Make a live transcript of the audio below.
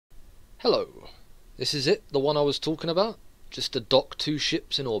Hello, this is it, the one I was talking about, just to dock two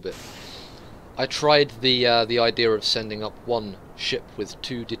ships in orbit. I tried the idea of sending up one ship with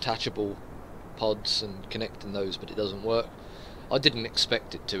two detachable pods and connecting those, but it doesn't work. I didn't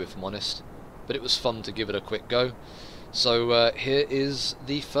expect it to, if I'm honest, but it was fun to give it a quick go. So here is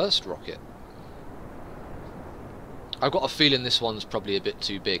the first rocket. I've got a feeling this one's probably a bit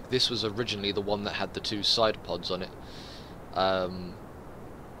too big. This was originally the one that had the two side pods on it.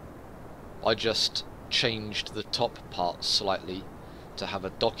 I just changed the top part slightly to have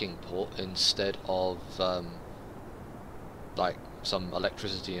a docking port instead of like some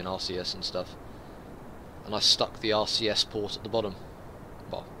electricity and RCS and stuff, and I stuck the RCS port at the bottom.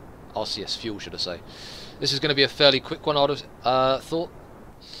 Well, RCS fuel, should I say. This is going to be a fairly quick one, I would have thought.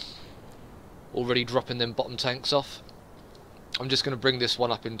 Already dropping them bottom tanks off. I'm just going to bring this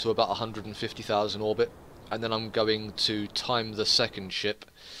one up into about 150,000 orbit, and then I'm going to time the second ship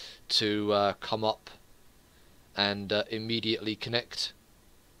to come up and immediately connect.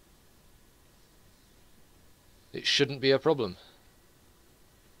 It shouldn't be a problem.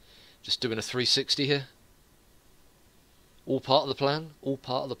 Just doing a 360 here. All part of the plan, all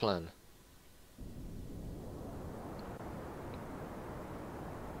part of the plan.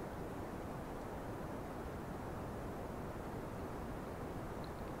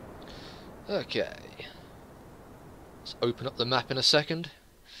 Okay, let's open up the map in a second.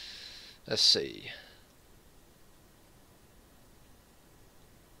 Let's see.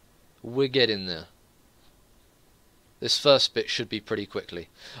 We're getting there. This first bit should be pretty quickly.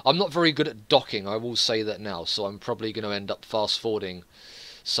 I'm not very good at docking, I will say that now, so I'm probably going to end up fast forwarding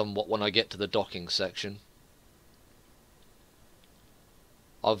somewhat when I get to the docking section.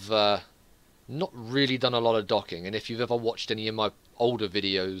 I've not really done a lot of docking, and if you've ever watched any of my older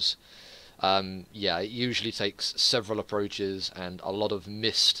videos, yeah, it usually takes several approaches and a lot of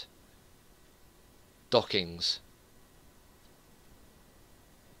missed dockings.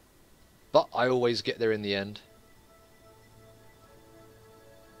 But I always get there in the end.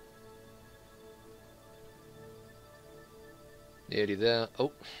 Nearly there.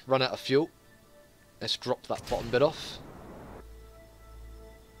 Oh, run out of fuel. Let's drop that bottom bit off.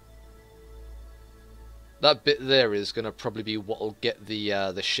 That bit there is going to probably be what will get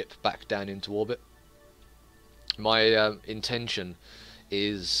the ship back down into orbit. My intention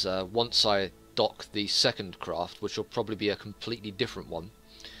is once I dock the second craft, which will probably be a completely different one,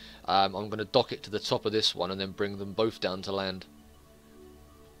 I'm going to dock it to the top of this one and then bring them both down to land.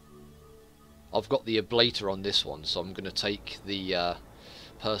 I've got the ablator on this one, so I'm going to take the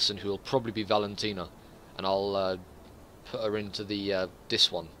person who will probably be Valentina, and I'll put her into the this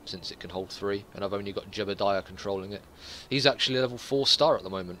one, since it can hold 3, and I've only got Jebediah controlling it. He's actually level 4-star at the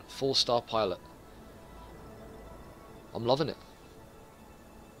moment, 4-star pilot. I'm loving it.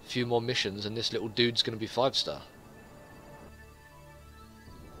 A few more missions and this little dude's going to be 5-star.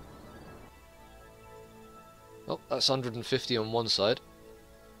 Oh, that's 150 on one side.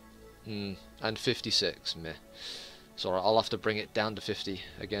 And 56, meh. It's alright, I'll have to bring it down to 50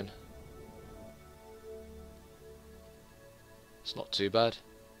 again. It's not too bad.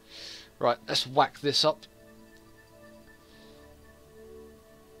 Right, let's whack this up.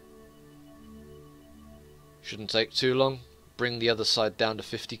 Shouldn't take too long. Bring the other side down to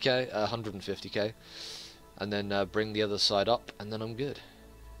 50k, 150k, and then bring the other side up, and then I'm good.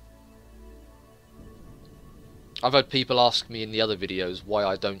 I've had people ask me in the other videos why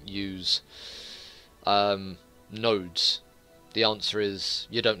I don't use nodes. The answer is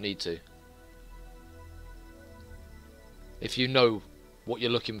you don't need to. If you know what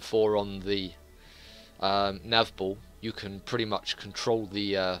you're looking for on the nav ball, you can pretty much control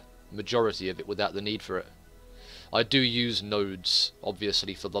the majority of it without the need for it. I do use nodes,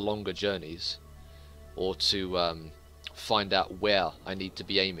 obviously, for the longer journeys, or to find out where I need to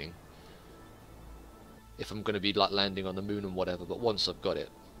be aiming, if I'm going to be like landing on the moon and whatever, but once I've got it,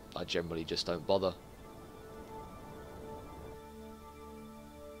 I generally just don't bother.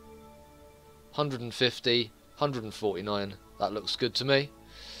 150, 149, that looks good to me.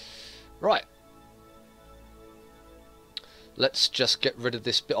 Right, let's just get rid of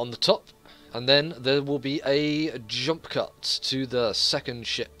this bit on the top, and then there will be a jump cut to the second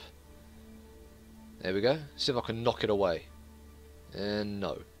ship. There we go. See if I can knock it away. And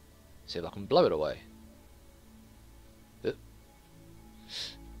no. See if I can blow it away.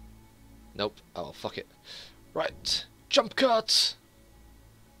 Nope. Oh, fuck it. Right. Jump cut!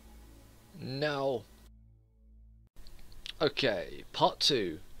 Now. Okay, part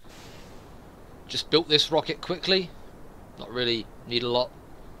 2. Just built this rocket quickly. Not really need a lot.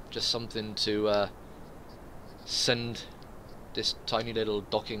 Just something to send this tiny little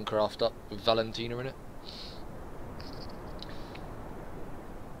docking craft up with Valentina in it.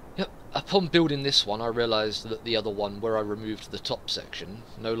 Yep. Upon building this one, I realised that the other one, where I removed the top section,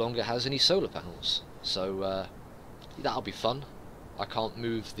 no longer has any solar panels. So that'll be fun. I can't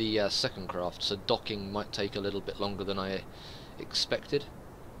move the second craft, so docking might take a little bit longer than I expected.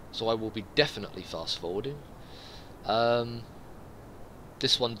 So I will be definitely fast forwarding.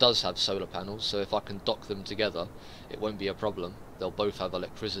 This one does have solar panels, so if I can dock them together, it won't be a problem. They'll both have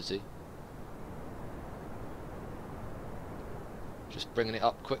electricity. Just bringing it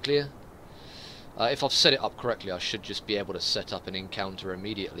up quickly. If I've set it up correctly, I should just be able to set up an encounter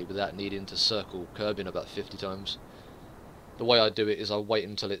immediately without needing to circle Kerbin about 50 times. The way I do it is I wait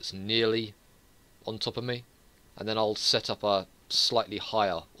until it's nearly on top of me, and then I'll set up a slightly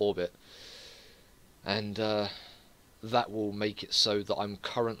higher orbit, and that will make it so that I'm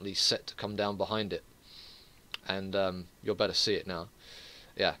currently set to come down behind it. And you'll better see it now.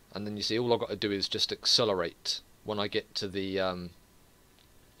 Yeah, and then you see all I've got to do is just accelerate when I get to the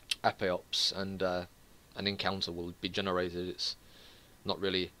Apeops, and an encounter will be generated. It's not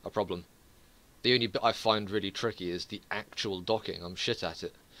really a problem. The only bit I find really tricky is the actual docking. I'm shit at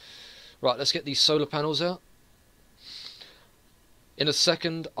it. Right, let's get these solar panels out. In a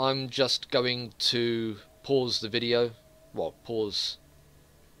second, I'm just going to pause the video. Well, pause.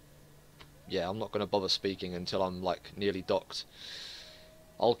 Yeah, I'm not going to bother speaking until I'm like nearly docked.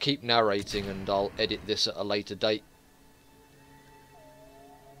 I'll keep narrating and I'll edit this at a later date.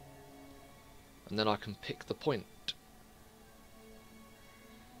 And then I can pick the point.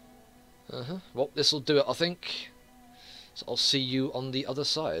 Well, this'll do it, I think. So I'll see you on the other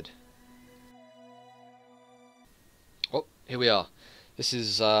side. Oh, here we are. This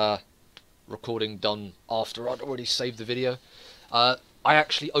is recording done after I'd already saved the video. I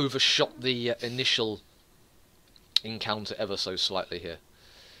actually overshot the initial encounter ever so slightly here.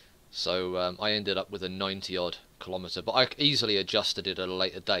 So I ended up with a 90 odd kilometre, but I easily adjusted it at a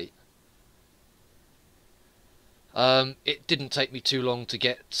later date. It didn't take me too long to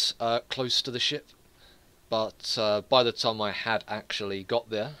get close to the ship, but by the time I had actually got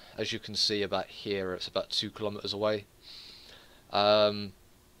there, as you can see about here, it's about 2 kilometres away, I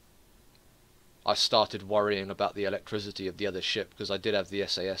started worrying about the electricity of the other ship, because I did have the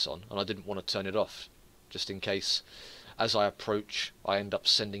SAS on, and I didn't want to turn it off, just in case, as I approach, I end up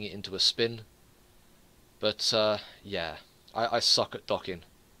sending it into a spin. But, yeah, I suck at docking.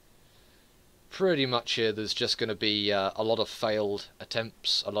 Pretty much here there's just going to be a lot of failed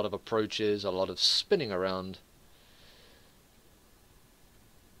attempts, a lot of approaches, a lot of spinning around.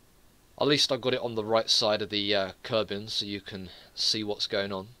 At least I got it on the right side of the Kerbin so you can see what's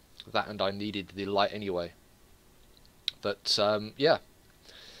going on. That, and I needed the light anyway. But yeah,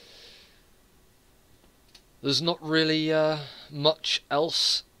 there's not really much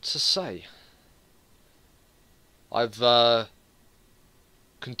else to say. I've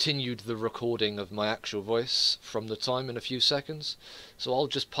continued the recording of my actual voice from the time in a few seconds, so I'll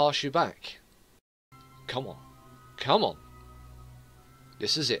just pass you back. Come on. Come on.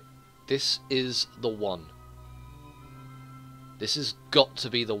 This is it. This is the one. This has got to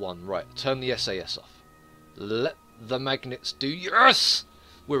be the one. Right, turn the SAS off. Let the magnets do... Yes!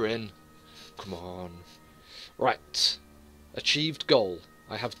 We're in. Come on. Right. Achieved goal.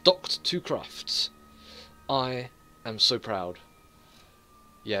 I have docked 2 crafts. I am so proud.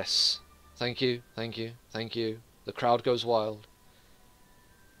 Yes. Thank you, thank you, thank you. The crowd goes wild.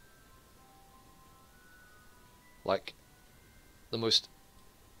 Like, the most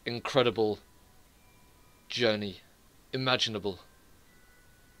incredible journey imaginable.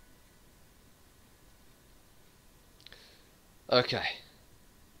 Okay.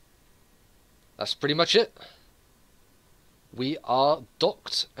 That's pretty much it. We are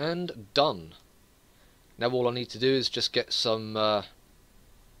docked and done. Now all I need to do is just get some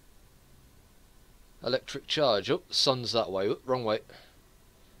electric charge. Oh, sun's that way. Oh, wrong way.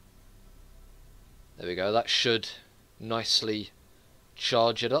 There we go. That should nicely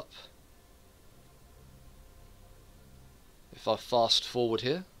charge it up. If I fast forward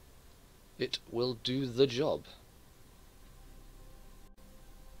here, it will do the job.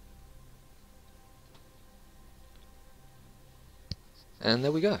 And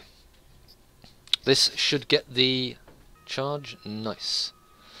there we go. This should get the charge nice.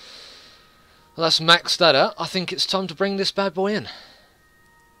 Well, that's maxed that out. I think it's time to bring this bad boy in.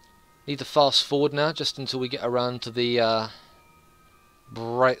 Need to fast forward now, just until we get around to the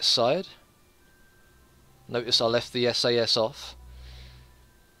bright side. Notice I left the SAS off.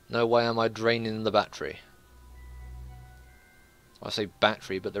 No way am I draining the battery. I say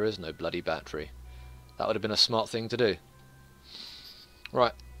battery, but there is no bloody battery. That would have been a smart thing to do.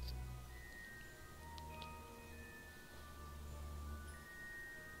 Right.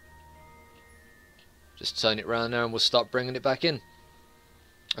 Just turn it round now and we'll start bringing it back in.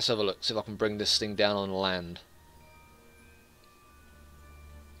 Let's have a look, see if I can bring this thing down on land.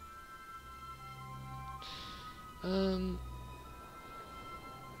 I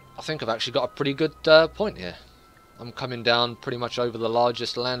think I've actually got a pretty good point here. I'm coming down pretty much over the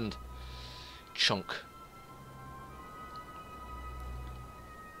largest land chunk.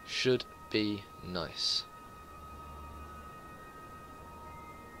 Should be nice.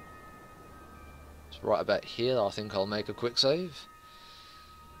 It's right about here I think I'll make a quick save.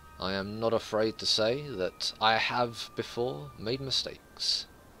 I am not afraid to say that I have before made mistakes.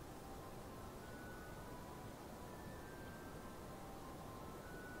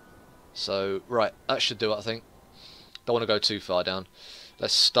 So, right, that should do it I think. Don't want to go too far down.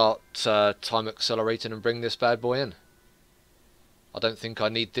 Let's start time accelerating and bring this bad boy in. I don't think I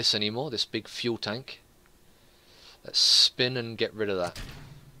need this anymore, this big fuel tank. Let's spin and get rid of that.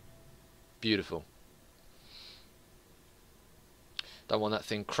 Beautiful. Don't want that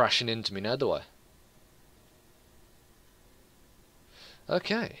thing crashing into me now, do I?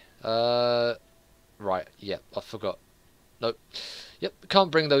 Okay. Right, yep, I forgot. Nope. Yep,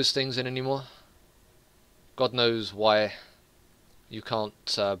 can't bring those things in anymore. God knows why you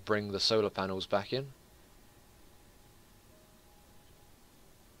can't bring the solar panels back in.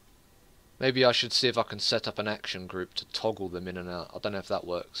 Maybe I should see if I can set up an action group to toggle them in and out. I don't know if that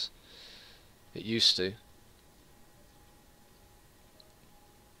works. It used to.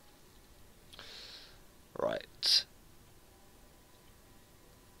 Right.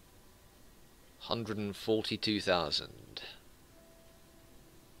 142,000.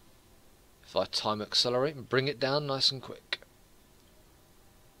 If I time accelerate and bring it down nice and quick.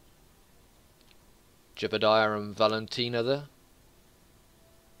 Jebediah and Valentina there.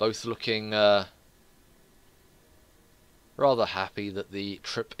 Both looking rather happy that the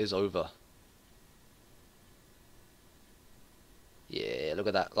trip is over. Yeah, look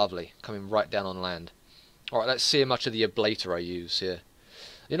at that, lovely. Coming right down on land. Alright, let's see how much of the ablator I use here.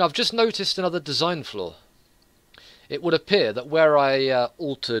 You know, I've just noticed another design flaw. It would appear that where I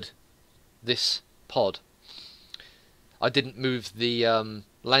altered this pod, I didn't move the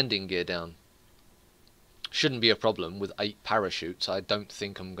landing gear down. Shouldn't be a problem with 8 parachutes. I don't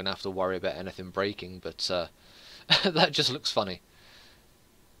think I'm going to have to worry about anything breaking, but that just looks funny.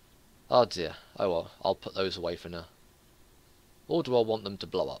 Oh dear. Oh well, I'll put those away for now. Or do I want them to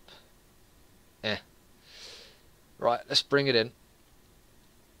blow up? Right, let's bring it in.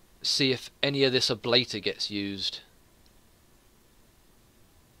 See if any of this ablator gets used.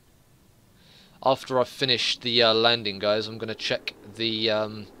 After I've finished the landing, guys, I'm going to check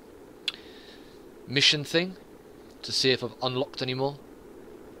the mission thing to see if I've unlocked any more.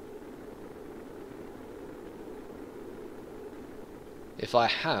 If I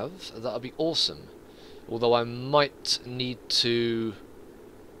have, that'll be awesome. Although I might need to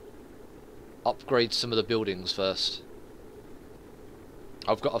upgrade some of the buildings first.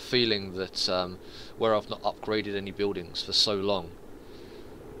 I've got a feeling that where I've not upgraded any buildings for so long,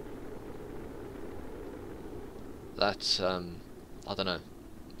 that I don't know,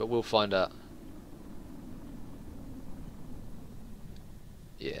 but we'll find out.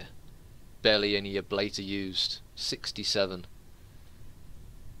 Yeah, barely any ablator used. 67.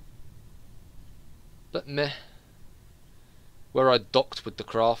 But meh. Where I docked with the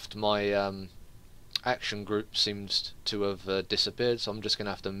craft, my action group seems to have disappeared, so I'm just going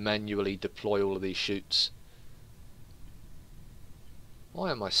to have to manually deploy all of these chutes.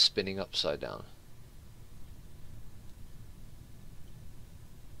 Why am I spinning upside down?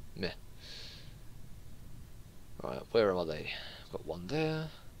 Meh. Right, where are they? I've got one there.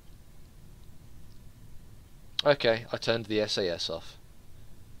 Okay, I turned the SAS off.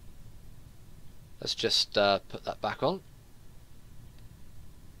 Let's just put that back on.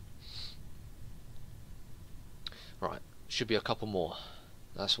 Right, should be a couple more.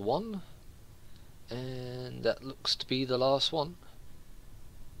 That's one. And that looks to be the last one.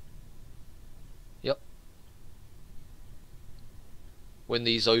 Yep. When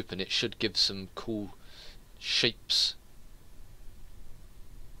these open, it should give some cool shapes.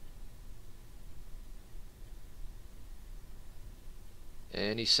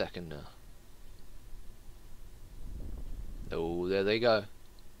 Any second now. Oh, there they go.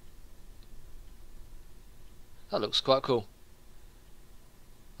 That looks quite cool.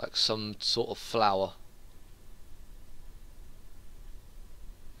 Like some sort of flower.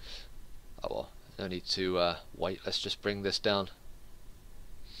 Oh well, no need to wait. Let's just bring this down.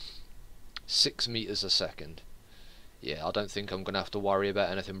 6 meters a second. Yeah, I don't think I'm going to have to worry about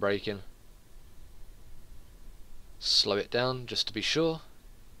anything breaking. Slow it down just to be sure.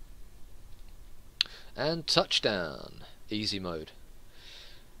 And touchdown. Easy mode.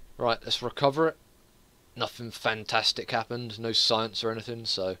 Right, let's recover it. Nothing fantastic happened, no science or anything,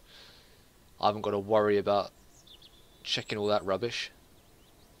 so I haven't got to worry about checking all that rubbish.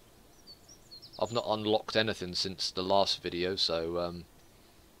 I've not unlocked anything since the last video, so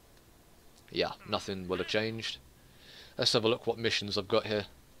yeah, nothing will have changed. Let's have a look what missions I've got here.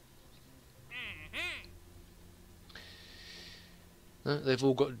 They've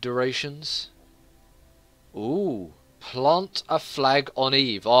all got durations. Ooh, plant a flag on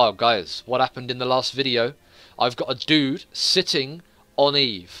Eve. Oh, guys, what happened in the last video? I've got a dude sitting on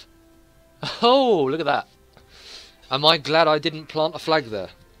Eve. Oh, look at that. Am I glad I didn't plant a flag there?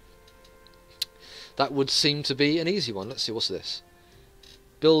 That would seem to be an easy one. Let's see, what's this?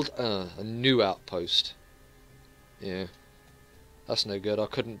 Build a new outpost. Yeah, that's no good. I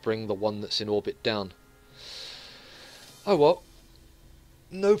couldn't bring the one that's in orbit down. Oh well.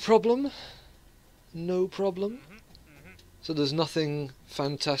 No problem. No problem. So there's nothing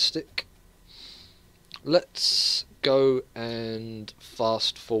fantastic. Let's go and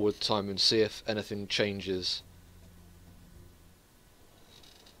fast forward time and see if anything changes.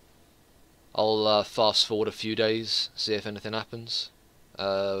 I'll fast forward a few days, see if anything happens.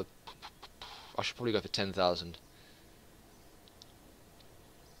 I should probably go for 10,000.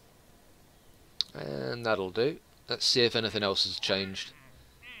 And that'll do. Let's see if anything else has changed.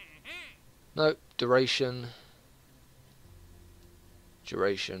 Nope, duration.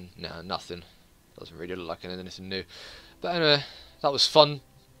 Nah, nothing. Doesn't really look like anything new. But anyway, that was fun.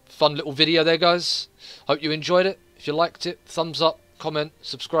 Fun little video there, guys. Hope you enjoyed it. If you liked it, thumbs up, comment,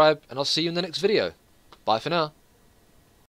 subscribe, and I'll see you in the next video. Bye for now.